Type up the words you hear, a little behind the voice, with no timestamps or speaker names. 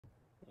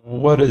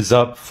What is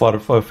up,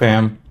 FlutterFlow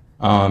fam?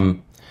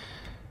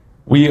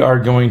 We are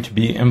going to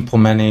be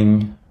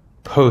implementing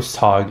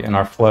PostHog in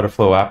our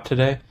FlutterFlow app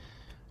today.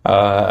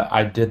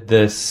 I did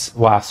this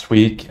last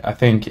week, I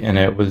think, and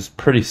it was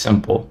pretty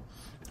simple.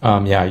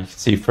 Yeah, you can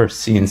see first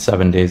seen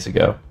 7 days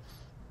ago.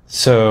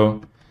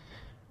 So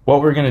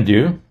what we're going to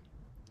do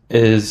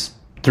is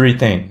three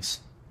things.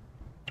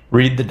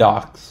 Read the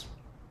docs,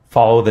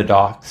 follow the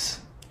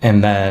docs,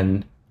 and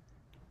then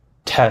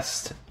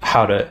test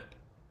how to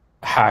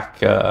hack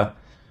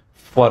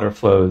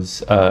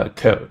FlutterFlow's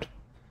code.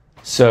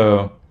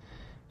 So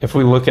if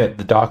we look at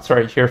the docs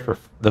right here for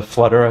the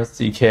Flutter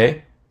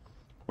SDK,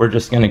 we're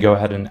just going to go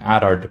ahead and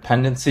add our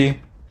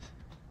dependency,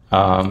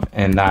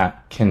 and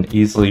that can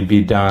easily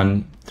be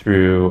done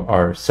through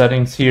our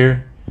settings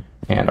here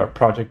and our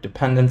project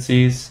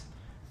dependencies.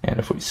 And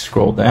if we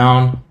scroll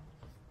down,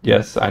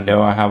 yes, I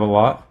know I have a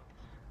lot.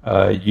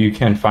 You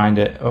can find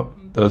it. Oh,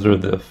 those are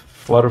the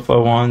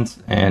FlutterFlow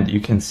ones, and you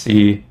can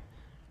see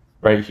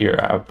right here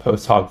I have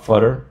PostHog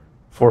Flutter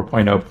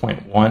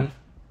 4.0.1.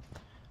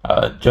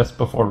 Just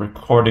before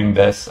recording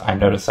this, I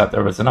noticed that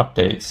there was an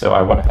update, so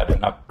I went ahead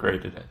and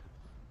upgraded it.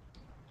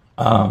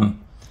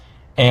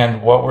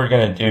 And what we're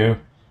going to do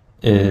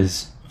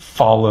is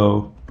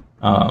follow,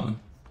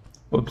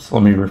 whoops,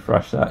 let me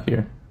refresh that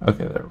here.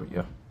 Okay, there we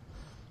go.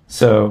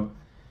 So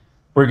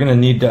we're going to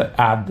need to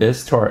add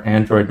this to our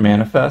Android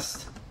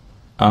manifest.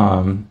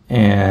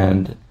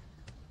 And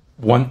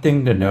one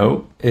thing to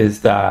note is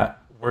that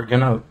we're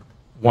going to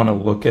want to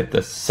look at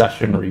the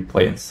session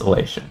replay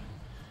installation,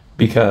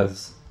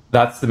 because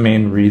that's the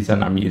main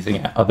reason I'm using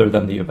it, other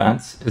than the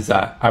events, is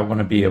that I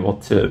want to be able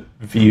to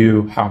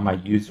view how my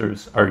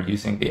users are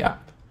using the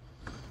app.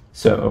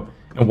 So,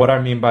 and what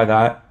I mean by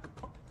that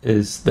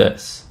is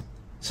this.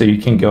 So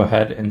you can go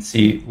ahead and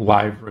see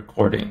live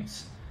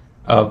recordings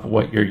of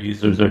what your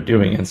users are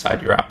doing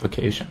inside your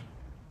application.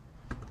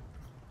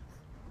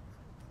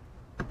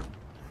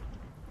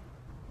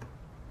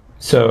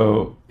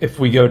 So if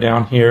we go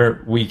down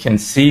here, we can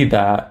see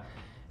that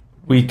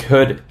we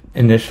could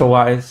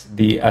initialize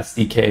the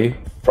SDK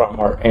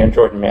from our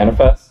Android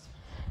manifest,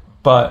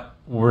 but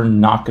we're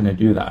not going to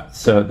do that.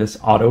 So this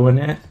auto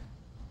init,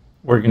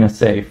 we're going to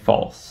say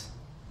false,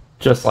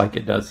 just like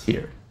it does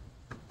here.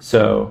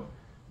 So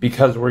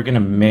because we're going to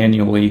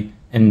manually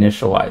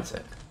initialize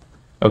it.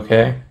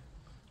 Okay,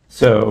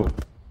 so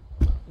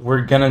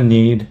we're going to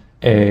need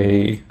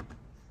a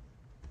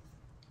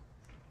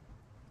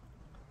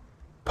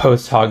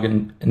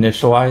PostHog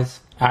initialize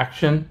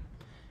action,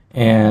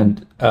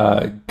 and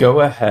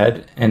go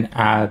ahead and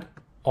add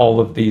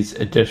all of these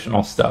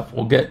additional stuff.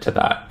 We'll get to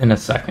that in a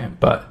second,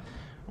 but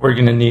we're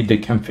going to need to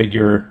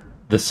configure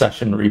the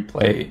session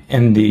replay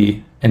in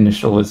the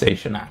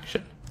initialization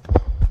action.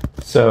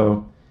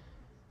 So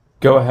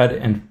go ahead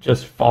and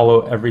just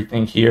follow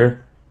everything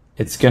here.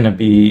 It's going to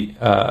be,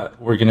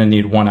 we're going to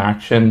need one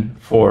action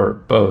for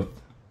both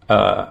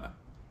iOS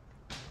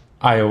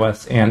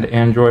and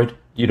Android.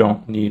 You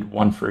don't need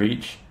one for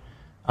each,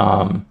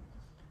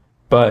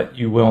 but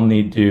you will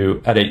need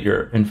to edit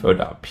your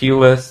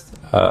info.plist,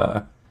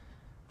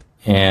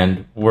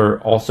 and we're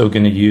also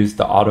going to use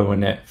the auto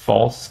init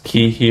false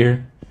key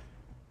here.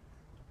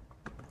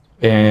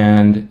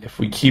 And if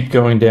we keep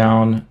going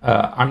down,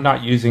 I'm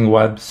not using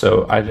web,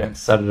 so I didn't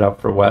set it up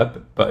for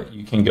web, but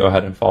you can go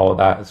ahead and follow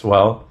that as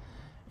well.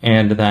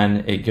 And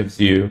then it gives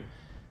you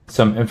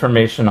some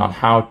information on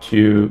how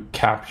to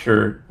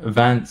capture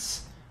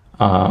events,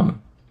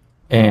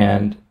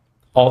 and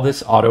all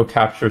this auto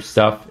capture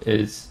stuff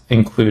is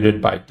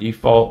included by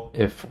default.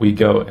 If we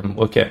go and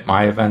look at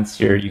my events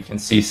here, you can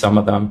see some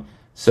of them.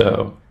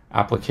 So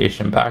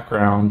application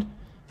background,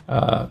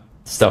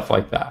 stuff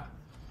like that.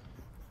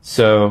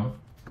 So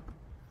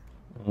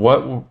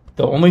the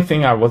only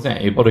thing I wasn't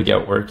able to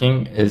get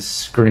working is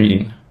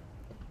screen.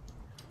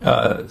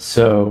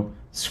 So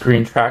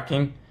screen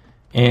tracking,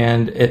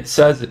 and it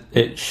says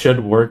it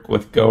should work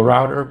with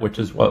GoRouter, which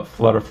is what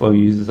FlutterFlow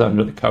uses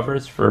under the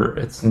covers for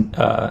its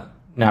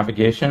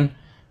navigation,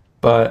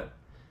 but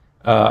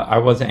I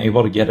wasn't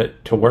able to get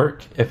it to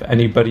work. If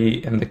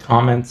anybody in the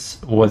comments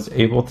was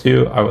able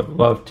to, I would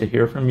love to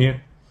hear from you.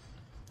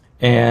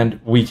 And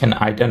we can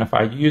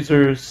identify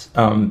users,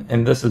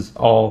 and this is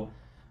all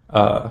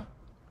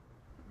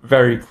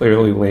very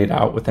clearly laid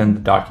out within the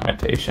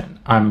documentation.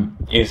 I'm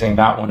using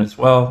that one as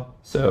well.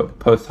 So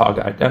PostHog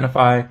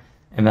identify,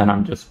 and then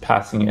I'm just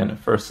passing in a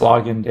first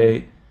login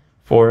date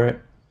for it.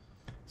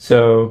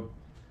 So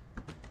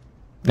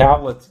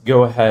now let's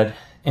go ahead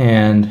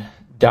and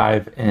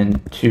dive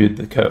into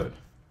the code.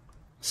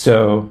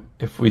 So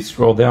if we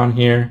scroll down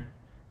here,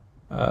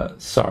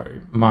 let's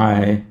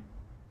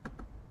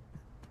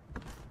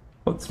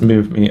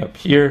move me up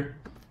here.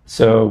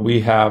 So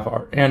we have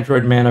our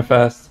Android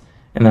manifest,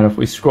 and then if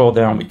we scroll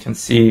down, we can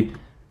see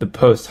the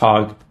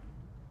PostHog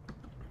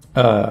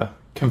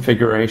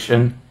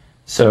configuration.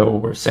 So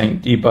we're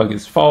saying debug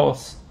is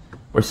false,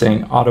 we're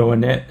saying auto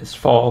init is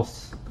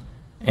false,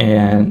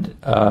 and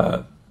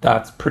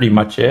that's pretty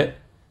much it.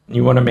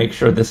 You want to make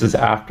sure this is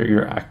after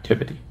your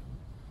activity.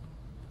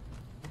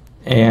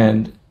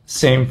 And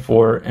Same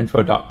for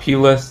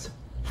info.plist.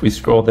 If we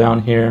scroll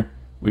down here,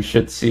 we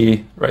should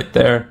see right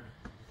there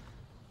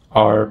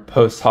our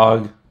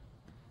PostHog,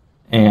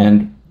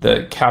 and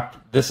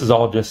this is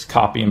all just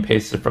copy and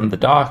pasted from the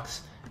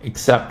docs,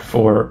 except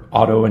for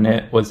auto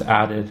init was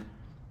added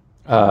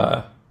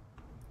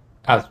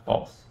as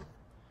false.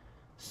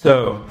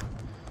 So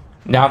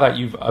now that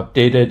you've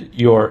updated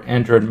your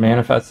Android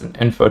manifest in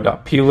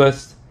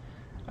info.plist,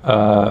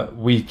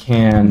 we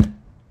can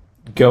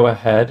go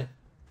ahead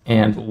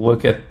and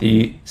look at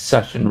the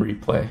session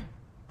replay,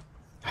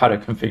 how to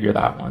configure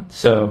that one.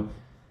 So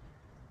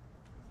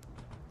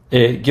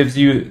it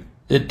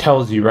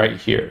tells you right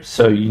here.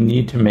 So you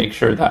need to make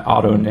sure that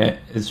auto init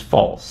is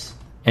false,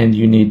 and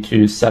you need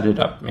to set it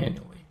up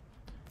manually.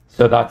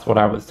 So that's what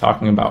I was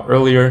talking about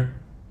earlier.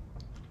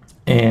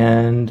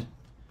 And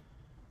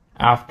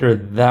after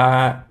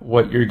that,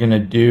 what you're going to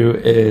do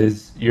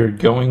is you're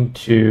going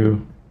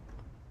to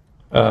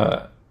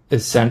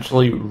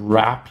essentially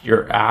wrap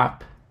your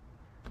app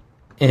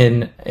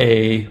in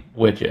a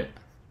widget.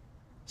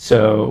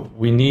 So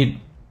we need,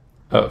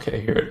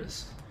 okay, here it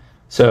is.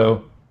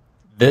 So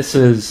this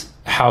is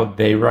how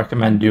they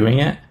recommend doing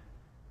it,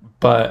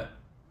 but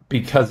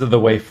because of the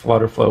way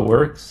FlutterFlow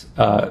works,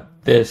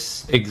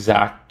 this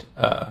exact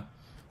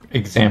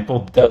example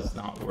does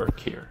not work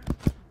here.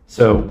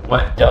 So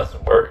what does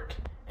work,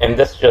 and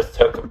this just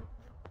took,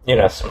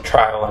 some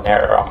trial and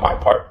error on my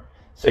part.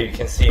 So you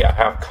can see I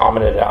have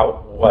commented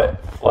out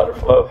what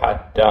FlutterFlow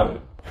had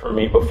done for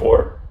me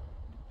before.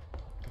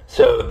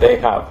 So they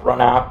have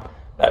run app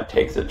that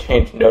takes a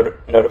change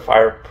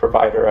notifier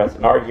provider as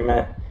an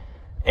argument,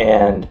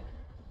 and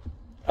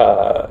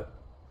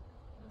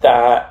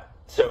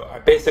so I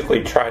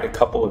basically tried a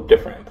couple of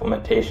different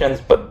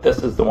implementations, but this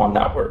is the one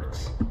that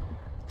works.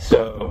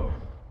 So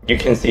you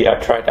can see I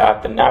tried to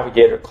add the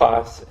navigator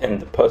class in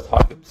the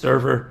PostHog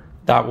observer.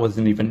 That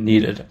wasn't even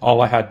needed.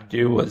 All I had to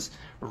do was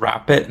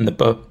wrap it in the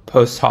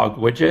PostHog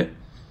widget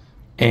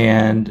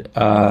and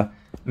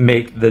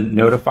make the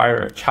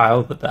notifier a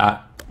child of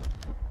that.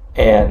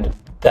 And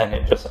then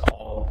it just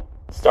all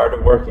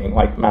started working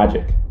like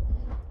magic.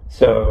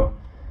 So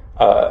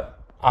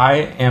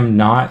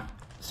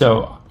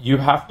so you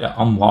have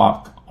to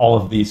unlock all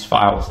of these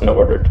files in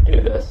order to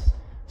do this.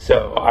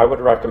 So I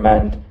would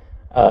recommend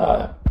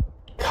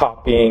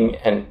copying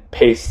and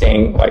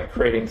pasting, like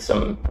creating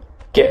some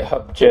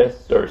GitHub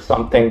gist or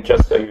something,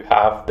 just so you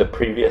have the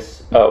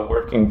previous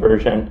working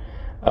version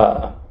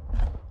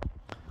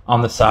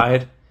on the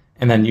side.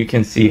 And then you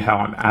can see how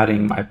I'm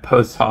adding my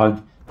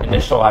PostHog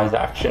initialize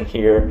action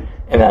here.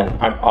 And then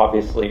I'm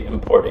obviously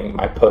importing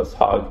my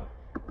PostHog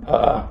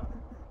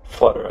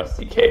Flutter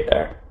SDK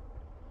there.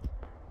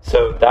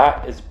 So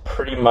that is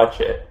pretty much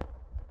it.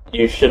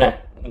 You shouldn't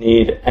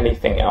need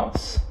anything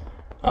else.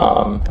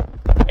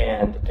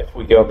 And if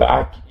we go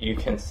back, you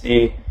can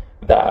see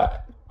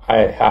that I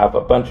have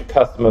a bunch of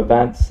custom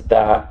events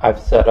that I've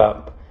set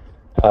up.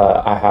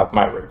 I have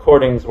my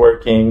recordings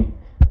working,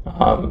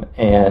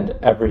 and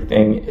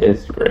everything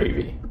is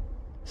gravy.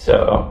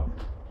 So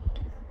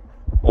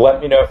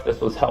let me know if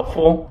this was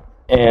helpful,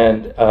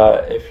 and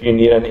if you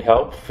need any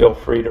help, feel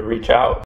free to reach out.